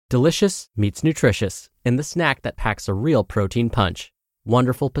Delicious meets nutritious in the snack that packs a real protein punch.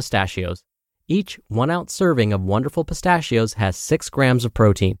 Wonderful Pistachios. Each 1-ounce serving of Wonderful Pistachios has 6 grams of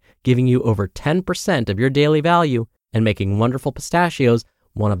protein, giving you over 10% of your daily value and making Wonderful Pistachios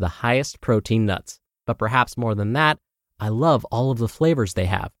one of the highest protein nuts. But perhaps more than that, I love all of the flavors they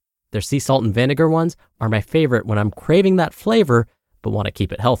have. Their sea salt and vinegar ones are my favorite when I'm craving that flavor but want to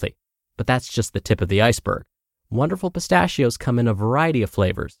keep it healthy. But that's just the tip of the iceberg. Wonderful Pistachios come in a variety of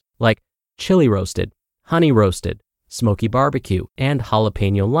flavors, like chili roasted, honey roasted, smoky barbecue, and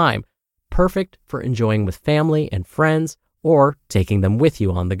jalapeno lime, perfect for enjoying with family and friends or taking them with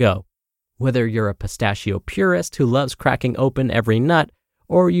you on the go. Whether you're a pistachio purist who loves cracking open every nut,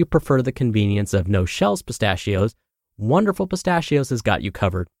 or you prefer the convenience of no-shells pistachios, Wonderful Pistachios has got you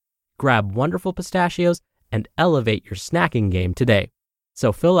covered. Grab Wonderful Pistachios and elevate your snacking game today.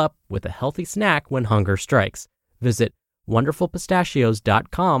 So fill up with a healthy snack when hunger strikes. Visit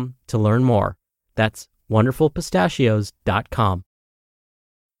wonderfulpistachios.com to learn more. That's wonderfulpistachios.com.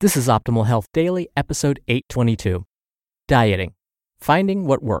 This is Optimal Health Daily, episode 822. Dieting. Finding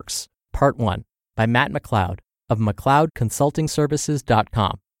What Works, Part 1, by Matt McLeod of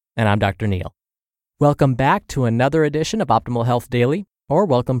McLeodConsultingServices.com. And I'm Dr. Neil. Welcome back to another edition of Optimal Health Daily, or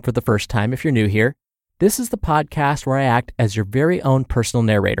welcome for the first time if you're new here. This is the podcast where I act as your very own personal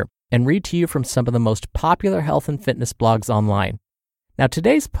narrator and read to you from some of the most popular health and fitness blogs online. Now,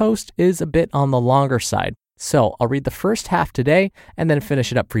 today's post is a bit on the longer side, so I'll read the first half today and then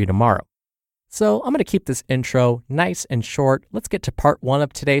finish it up for you tomorrow. So I'm going to keep this intro nice and short. Let's get to part 1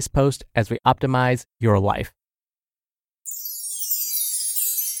 of today's post as we optimize your life.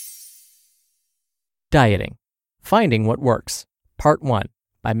 Dieting. Finding What Works, Part 1,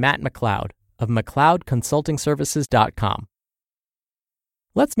 by Matt McLeod of McLeodConsultingServices.com.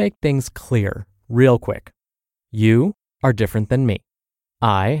 Let's make things clear real quick. You are different than me.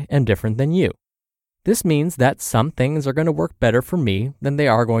 I am different than you. This means that some things are going to work better for me than they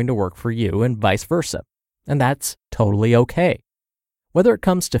are going to work for you and vice versa. And that's totally okay. Whether it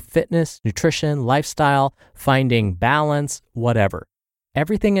comes to fitness, nutrition, lifestyle, finding balance, whatever,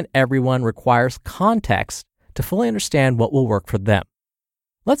 everything and everyone requires context to fully understand what will work for them.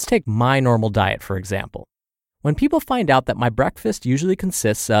 Let's take my normal diet, for example. When people find out that my breakfast usually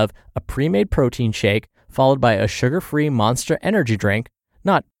consists of a pre-made protein shake followed by a sugar-free Monster energy drink,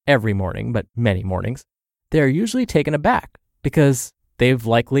 not every morning, but many mornings, they are usually taken aback because they've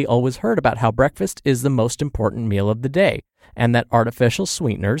likely always heard about how breakfast is the most important meal of the day and that artificial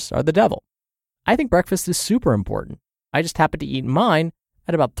sweeteners are the devil. I think breakfast is super important. I just happen to eat mine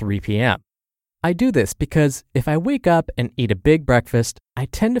at about 3 p.m. I do this because if I wake up and eat a big breakfast, I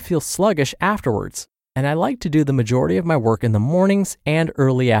tend to feel sluggish afterwards, and I like to do the majority of my work in the mornings and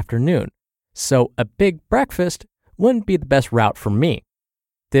early afternoon, so a big breakfast wouldn't be the best route for me.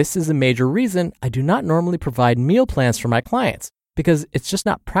 This is a major reason I do not normally provide meal plans for my clients, because it's just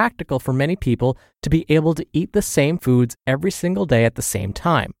not practical for many people to be able to eat the same foods every single day at the same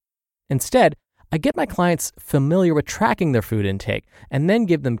time. Instead, I get my clients familiar with tracking their food intake and then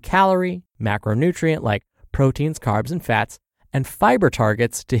give them calorie, macronutrient like proteins, carbs, and fats, and fiber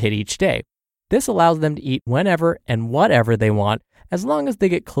targets to hit each day. This allows them to eat whenever and whatever they want as long as they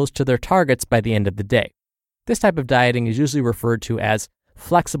get close to their targets by the end of the day. This type of dieting is usually referred to as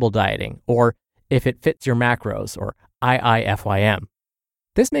flexible dieting, or if it fits your macros, or IIFYM.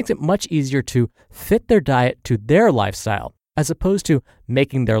 This makes it much easier to fit their diet to their lifestyle, as opposed to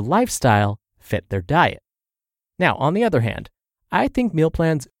making their lifestyle fit their diet. Now, on the other hand, I think meal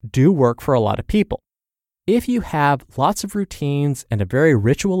plans do work for a lot of people. If you have lots of routines and a very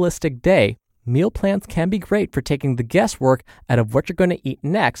ritualistic day, meal plans can be great for taking the guesswork out of what you're going to eat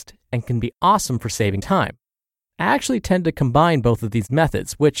next and can be awesome for saving time. I actually tend to combine both of these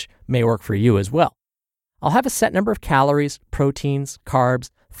methods, which may work for you as well. I'll have a set number of calories, proteins, carbs,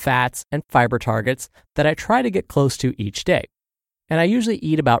 fats, and fiber targets that I try to get close to each day. And I usually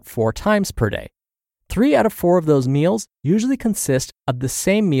eat about 4 times per day. 3 out of 4 of those meals usually consist of the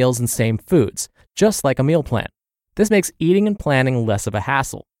same meals and same foods, just like a meal plan. This makes eating and planning less of a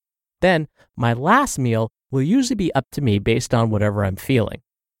hassle. Then, my last meal will usually be up to me based on whatever I'm feeling.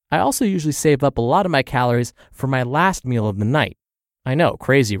 I also usually save up a lot of my calories for my last meal of the night. I know,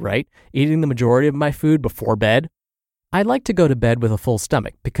 crazy, right? Eating the majority of my food before bed? I like to go to bed with a full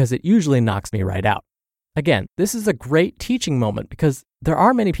stomach because it usually knocks me right out. Again, this is a great teaching moment because there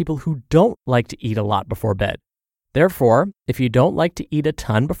are many people who don't like to eat a lot before bed. Therefore, if you don't like to eat a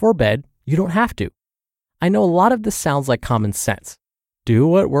ton before bed, you don't have to. I know a lot of this sounds like common sense. Do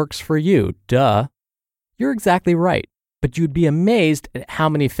what works for you, duh. You're exactly right. But you'd be amazed at how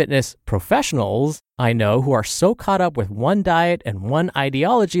many fitness professionals I know who are so caught up with one diet and one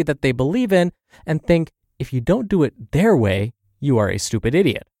ideology that they believe in and think if you don't do it their way, you are a stupid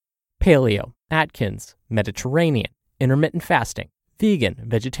idiot. Paleo, Atkins, Mediterranean, intermittent fasting, vegan,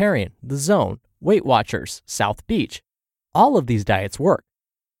 vegetarian, the zone, Weight Watchers, South Beach. All of these diets work,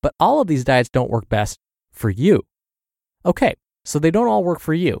 but all of these diets don't work best for you. Okay, so they don't all work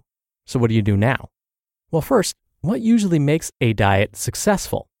for you. So what do you do now? Well, first, what usually makes a diet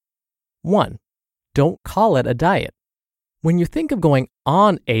successful? 1. Don't call it a diet. When you think of going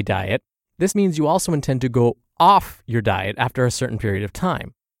on a diet, this means you also intend to go off your diet after a certain period of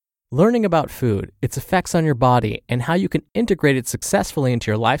time. Learning about food, its effects on your body, and how you can integrate it successfully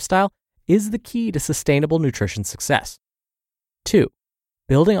into your lifestyle is the key to sustainable nutrition success. 2.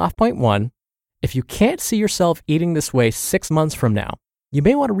 Building off point 1, if you can't see yourself eating this way 6 months from now, you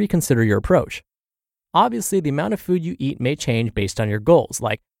may want to reconsider your approach. Obviously, the amount of food you eat may change based on your goals,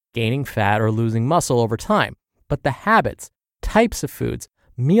 like gaining fat or losing muscle over time, but the habits, types of foods,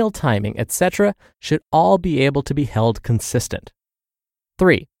 meal timing, etc. should all be able to be held consistent.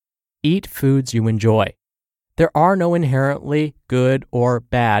 3. Eat foods you enjoy. There are no inherently good or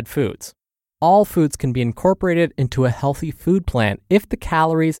bad foods. All foods can be incorporated into a healthy food plan if the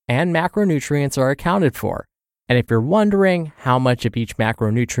calories and macronutrients are accounted for. And if you're wondering how much of each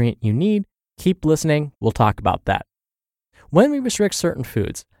macronutrient you need, keep listening, we'll talk about that. When we restrict certain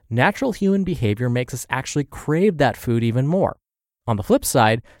foods, natural human behavior makes us actually crave that food even more. On the flip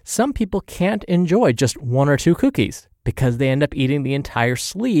side, some people can't enjoy just 1 or 2 cookies because they end up eating the entire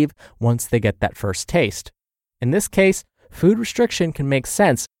sleeve once they get that first taste. In this case, food restriction can make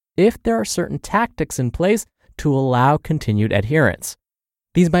sense if there are certain tactics in place to allow continued adherence.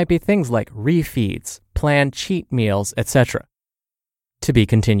 These might be things like refeeds, planned cheat meals, etc. To be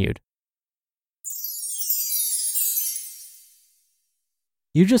continued.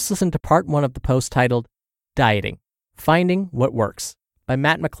 You just listened to part 1 of the post titled Dieting, Finding What Works by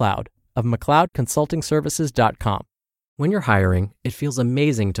Matt McLeod of McLeodConsultingServices.com. When you're hiring, it feels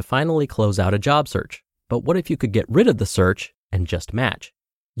amazing to finally close out a job search. But what if you could get rid of the search and just match?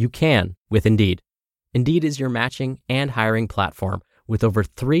 You can with Indeed. Indeed is your matching and hiring platform with over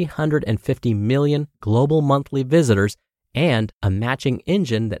 350 million global monthly visitors and a matching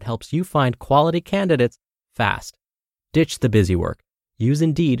engine that helps you find quality candidates fast. Ditch the busy work. Use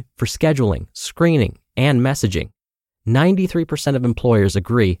Indeed for scheduling, screening, and messaging. 93% of employers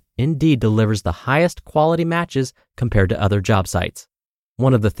agree Indeed delivers the highest quality matches compared to other job sites.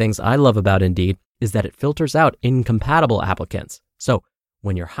 One of the things I love about Indeed is that it filters out incompatible applicants. So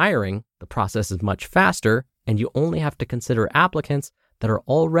when you're hiring, the process is much faster and you only have to consider applicants that are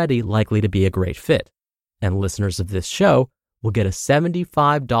already likely to be a great fit. And listeners of this show will get a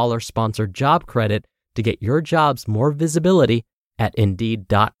 $75 sponsored job credit to get your jobs more visibility at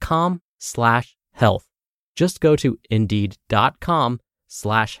Indeed.com/health. Just go to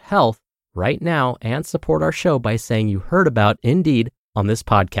Indeed.com/health right now and support our show by saying you heard about Indeed on this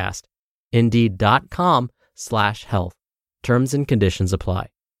podcast. Indeed.com/health. Terms and conditions apply.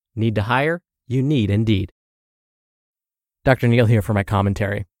 Need to hire? You need Indeed. Dr. Neil here for my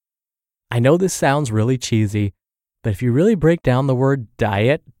commentary. I know this sounds really cheesy, but if you really break down the word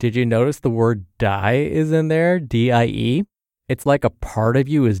diet, did you notice the word die is in there? D-I-E? It's like a part of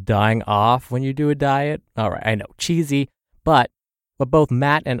you is dying off when you do a diet. All right, I know, cheesy, but what both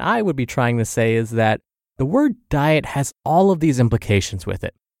Matt and I would be trying to say is that the word diet has all of these implications with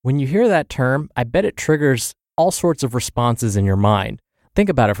it. When you hear that term, I bet it triggers all sorts of responses in your mind. Think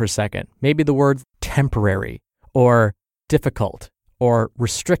about it for a second. Maybe the words temporary or difficult or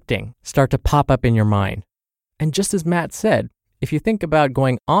restricting start to pop up in your mind. And just as Matt said, if you think about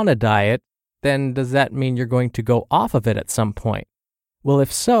going on a diet, then does that mean you're going to go off of it at some point? Well,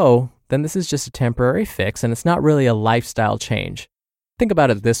 if so, then this is just a temporary fix and it's not really a lifestyle change. Think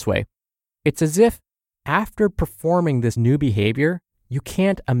about it this way. It's as if after performing this new behavior, you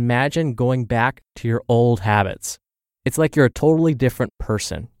can't imagine going back to your old habits. It's like you're a totally different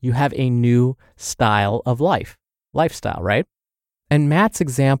person. You have a new style of lifestyle, right? And Matt's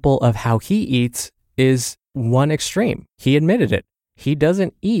example of how he eats is one extreme. He admitted it. He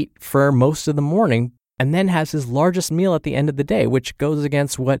doesn't eat for most of the morning and then has his largest meal at the end of the day, which goes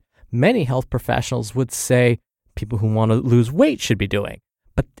against what many health professionals would say people who want to lose weight should be doing.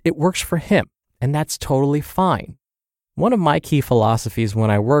 But it works for him, and that's totally fine. One of my key philosophies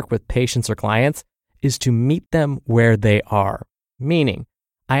when I work with patients or clients is to meet them where they are. Meaning,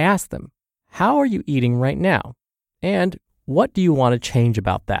 I ask them, how are you eating right now? And what do you want to change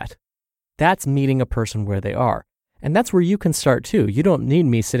about that? That's meeting a person where they are. And that's where you can start too. You don't need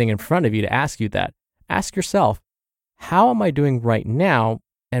me sitting in front of you to ask you that. Ask yourself, how am I doing right now,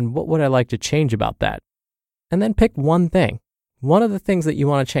 and what would I like to change about that? And then pick one thing. One of the things that you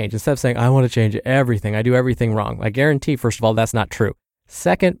want to change, instead of saying, I want to change everything, I do everything wrong. I guarantee, first of all, that's not true.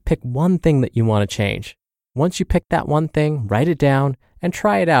 Second, pick one thing that you want to change. Once you pick that one thing, write it down and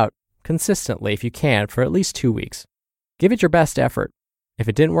try it out consistently if you can for at least 2 weeks. Give it your best effort. If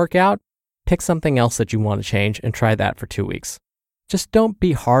it didn't work out, pick something else that you want to change and try that for 2 weeks. Just don't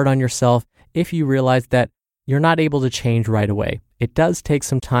be hard on yourself if you realize that you're not able to change right away. It does take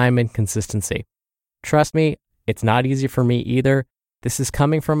some time and consistency. Trust me, it's not easy for me either. This is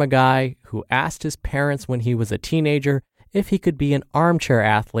coming from a guy who asked his parents when he was a teenager if he could be an armchair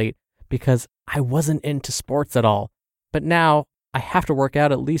athlete because I wasn't into sports at all. But now I have to work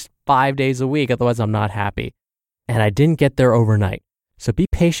out at least 5 days a week, otherwise I'm not happy. And I didn't get there overnight. So be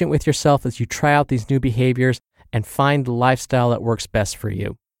patient with yourself as you try out these new behaviors and find the lifestyle that works best for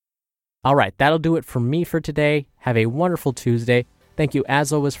you. All right, that'll do it for me for today. Have a wonderful Tuesday. Thank you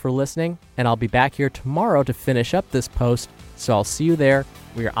as always for listening, and I'll be back here tomorrow to finish up this post, so I'll see you there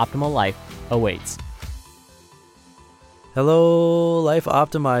where your optimal life awaits. Hello, Life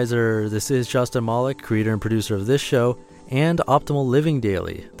Optimizer. This is Justin Malik, creator and producer of this show and Optimal Living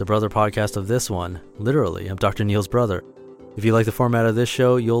Daily, the brother podcast of this one. Literally, I'm Dr. Neil's brother. If you like the format of this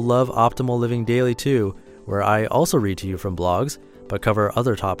show, you'll love Optimal Living Daily too, where I also read to you from blogs, but cover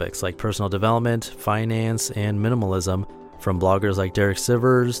other topics like personal development, finance, and minimalism from bloggers like Derek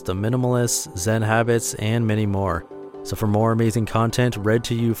Sivers, The Minimalists, Zen Habits, and many more. So for more amazing content read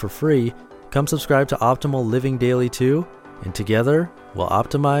to you for free, come subscribe to Optimal Living Daily too, and together we'll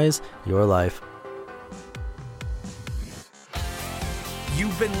optimize your life.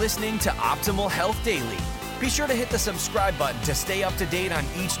 You've been listening to Optimal Health Daily. Be sure to hit the subscribe button to stay up to date on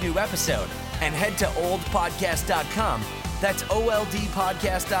each new episode, and head to oldpodcast.com. That's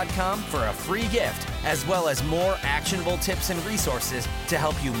oldpodcast.com for a free gift, as well as more actionable tips and resources to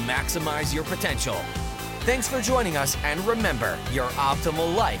help you maximize your potential. Thanks for joining us, and remember, your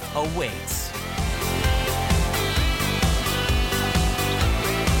optimal life awaits.